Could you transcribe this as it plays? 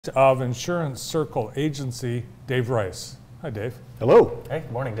of Insurance Circle Agency, Dave Rice. Hi, Dave. Hello. Hey,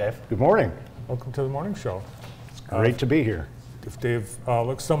 good morning, Dave. Good morning. Welcome to the morning show. It's great to be here. If Dave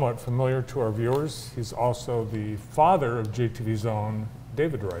looks somewhat familiar to our viewers, he's also the father of JTV's own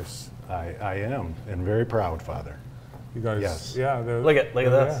David Rice. I am, and very proud father. You guys, Yes. yeah. Look at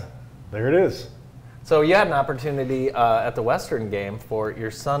this. There it is. So you had an opportunity at the Western game for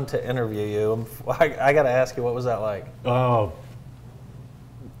your son to interview you. I got to ask you, what was that like? Oh,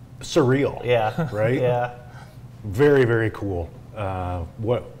 surreal. Yeah. Right? Yeah. Very, very cool.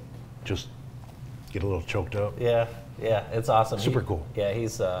 Just get a little choked up. Yeah. Yeah. It's awesome. Super cool. Yeah.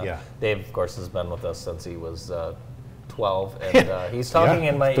 He's Yeah. Dave, of course, has been with us since he was 12, and he's talking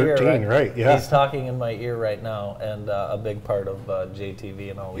in my 13, ear. right? Yeah. He's talking in my ear right now, and a big part of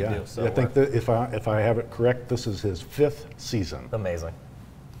JTV and all we Yeah. do. So I think that if I have it correct, this is his 5th season. amazing.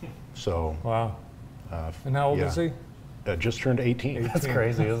 So. Wow. And how old yeah. is he? Just turned 18. That's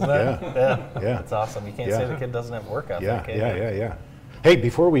crazy, isn't it? Yeah. Yeah. Yeah. That's awesome. You can't Yeah. say the kid doesn't have work ethic. Yeah, can yeah, you? yeah, yeah. Hey,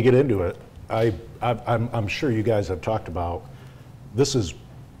 before we get into it, I'm sure you guys have talked about, this is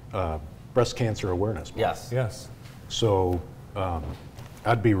Breast Cancer Awareness Month. Yes. Yes. So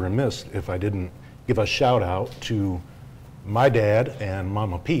I'd be remiss if I didn't give a shout out to my dad and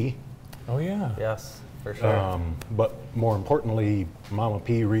Mama P. Oh, yeah. Yes, for sure. But more importantly, Mama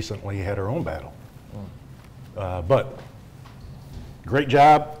P recently had her own battle. But great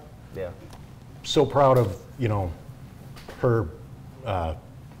job. Yeah. So proud of, her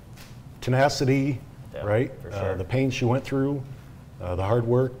tenacity, Yeah, right? for sure. The pain she went through, the hard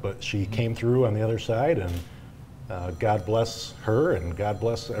work, but she came through on the other side, and God bless her and God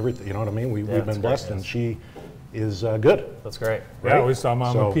bless everything. You know what I mean? We've it's been great blessed, news. and she is good. That's great. Yeah, Right? we saw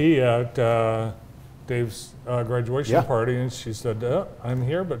Mama So- P at Dave's graduation Yeah. party, and she said, I'm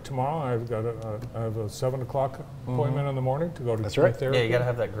here, but tomorrow I have a 7 o'clock appointment in the morning to go to That's right. chemotherapy. Yeah, you got to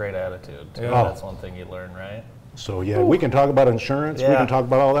have that great attitude, too. Yeah. That's one thing you learn, right? So yeah, we can talk about insurance, we Yeah. can talk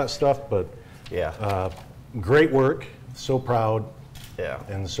about all that stuff, but Yeah. great work, so proud, Yeah.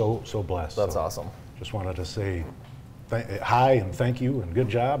 and so blessed. That's So awesome. Just wanted to say hi and thank you and good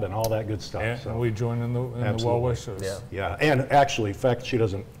job and all that good stuff. And So, we join in the well Absolutely. wishes. Yeah. yeah, and actually, in fact, she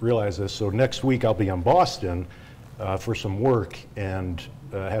doesn't realize this. So next week I'll be in Boston for some work and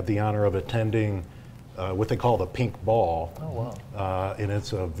have the honor of attending what they call the Pink Ball. Oh, wow. And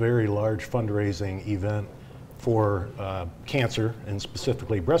it's a very large fundraising event for cancer, and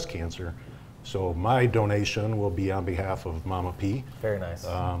specifically breast cancer. So my donation will be on behalf of Mama P. Very nice.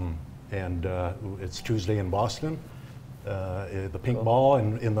 And it's Tuesday in Boston, the Pink Ball,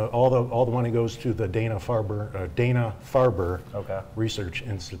 and all the money goes to the Dana-Farber Okay. Research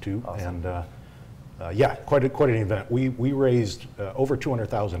Institute. Awesome. And yeah, quite an event. We raised over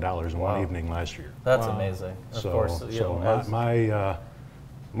 $200,000 in Wow. one evening last year. That's amazing. Of course,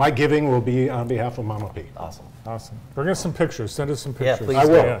 My giving will be on behalf of Mama P. awesome. Awesome. Bring us some pictures. Send us some Yeah, pictures. please I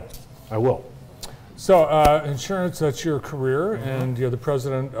will. Yeah. I will. So, insurance, that's your career, and you're the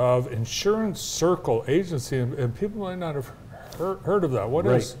president of Insurance Circle Agency, and people might not have heard of that. What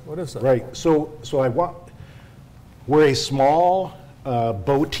is that? Right. So we're a small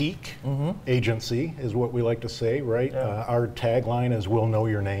boutique agency, is what we like to say, right? Yeah. Our tagline is "We'll know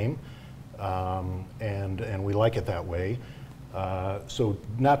your name," and we like it that way. So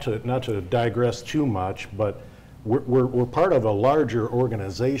not to digress too much, but we're part of a larger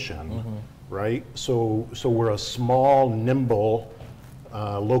organization, right? So we're a small, nimble,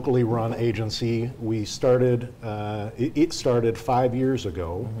 locally run agency. We started. It started 5 years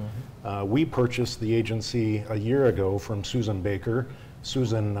ago. We purchased the agency a year ago from Susan Baker.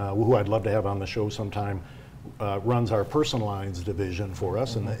 Susan, who I'd love to have on the show sometime, runs our personal lines division for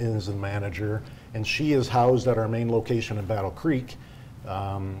us and is the manager. And she is housed at our main location in Battle Creek.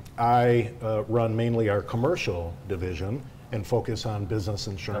 I run mainly our commercial division and focus on business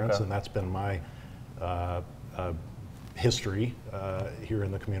insurance, Okay. and that's been my history here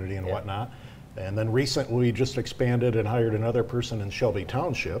in the community and whatnot. And then recently we just expanded and hired another person in Shelby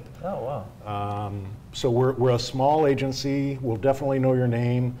Township. Oh, wow. So we're a small agency. We'll definitely know your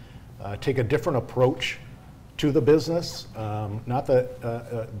name. Take a different approach to the business. Not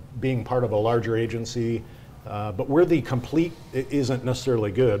that being part of a larger agency, but we're the complete. It isn't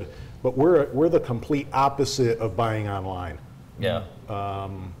necessarily good, but we're the complete opposite of buying online. Yeah.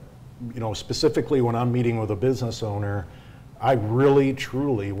 Specifically when I'm meeting with a business owner, I really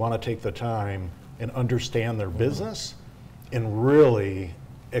truly want to take the time and understand their business and really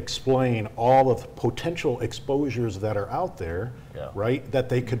explain all of the potential exposures that are out there, right? That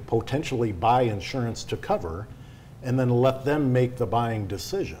they could potentially buy insurance to cover, and then let them make the buying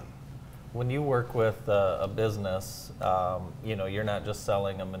decision. when you work with a business, you know, you're not just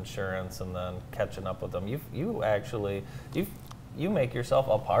selling them insurance and then catching up with them. You actually you make yourself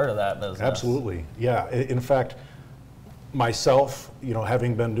a part of that business. Absolutely, yeah. In fact, myself, you know,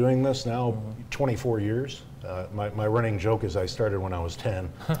 having been doing this now 24 years, my running joke is I started when I was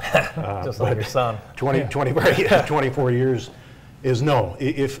 10. Just like your son. 24 years is no.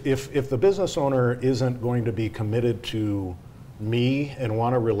 If the business owner isn't going to be committed to me and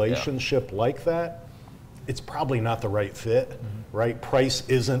want a relationship like that, it's probably not the right fit, right? Price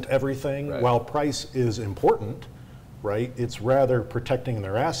isn't everything. Right. While price is important, right? It's rather protecting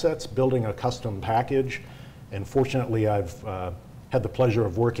their assets, building a custom package. And fortunately, I've had the pleasure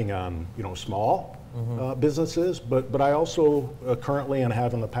of working on, you know, small businesses, but I also currently and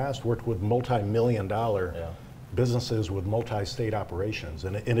have in the past worked with multi-million-dollar businesses with multi-state operations,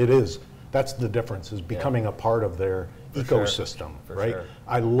 and it is, that's the difference, is becoming a part of their ecosystem, right? Sure.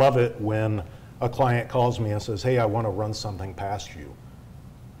 I love it when a client calls me and says, hey, I want to run something past you.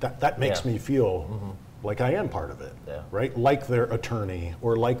 That makes me feel like I am part of it, right? Like their attorney,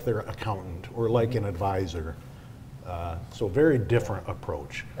 or like their accountant, or like an advisor. So very different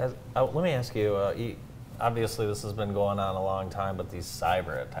approach. Let me ask you, obviously this has been going on a long time, but these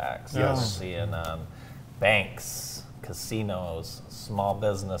cyber attacks that we're seeing on banks, casinos, small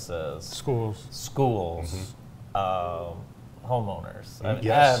businesses, schools, homeowners, I mean,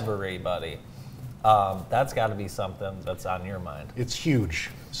 everybody. That's got to be something that's on your mind. It's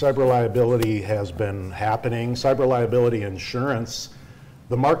huge. Cyber liability has been happening. Cyber liability insurance,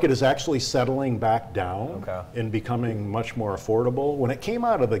 the market is actually settling back down and becoming much more affordable. When it came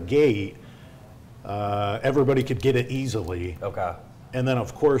out of the gate, everybody could get it easily. And then,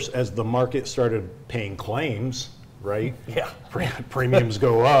 of course, as the market started paying claims, right? Premiums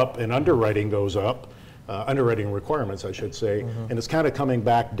go up and underwriting goes up. Underwriting requirements, I should say, and it's kind of coming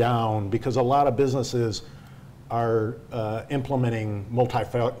back down because a lot of businesses are implementing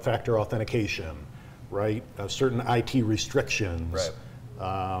multi-factor authentication, right? Certain IT restrictions.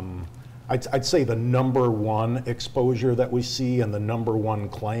 I'd say the number one exposure that we see and the number one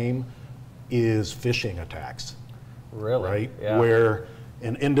claim is phishing attacks. Right? Where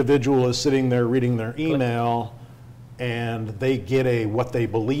an individual is sitting there reading their email and they get what they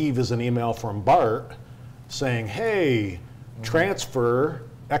believe is an email from Bart saying, hey, transfer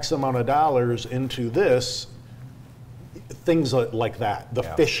X amount of dollars into this, things like that, the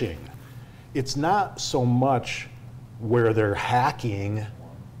phishing. It's not so much where they're hacking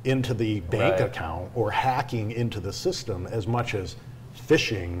into the bank account or hacking into the system as much as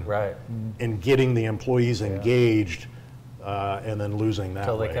phishing and getting the employees engaged and then losing that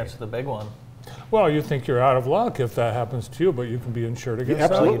Until way. they catch the big one. Well, you think you're out of luck if that happens to you, but you can be insured against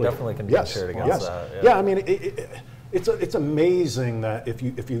that. Absolutely. You definitely can be insured against that. Yeah, I mean, it's amazing that if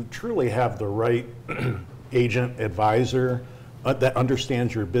you truly have the right agent, advisor that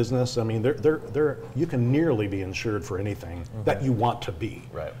understands your business, I mean, you can nearly be insured for anything that you want to be.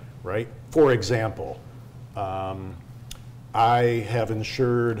 Right? For example, I have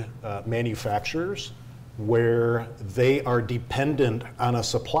insured manufacturers where they are dependent on a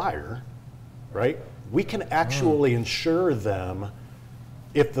supplier, right? We can actually insure them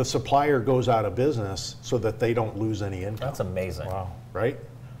if the supplier goes out of business so that they don't lose any income. That's amazing. Wow. Right?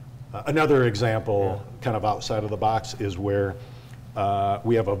 Another example, kind of outside of the box, is where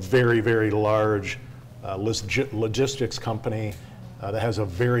we have a very, very large logistics company that has a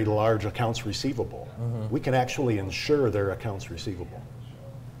very large accounts receivable. We can actually insure their accounts receivable.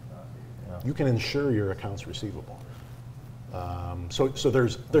 You can insure your accounts receivable. So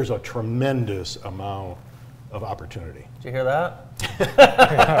there's a tremendous amount of opportunity. Did you hear that?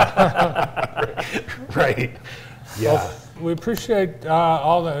 Right. Yeah. Well, we appreciate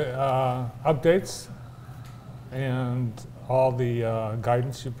all the updates and all the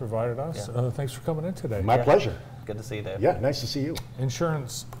guidance you provided us. Thanks for coming in today. My pleasure. Good to see you, Dave. Yeah, nice to see you.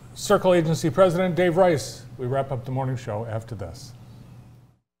 Insurance Circle Agency President Dave Rice. We wrap up the morning show after this.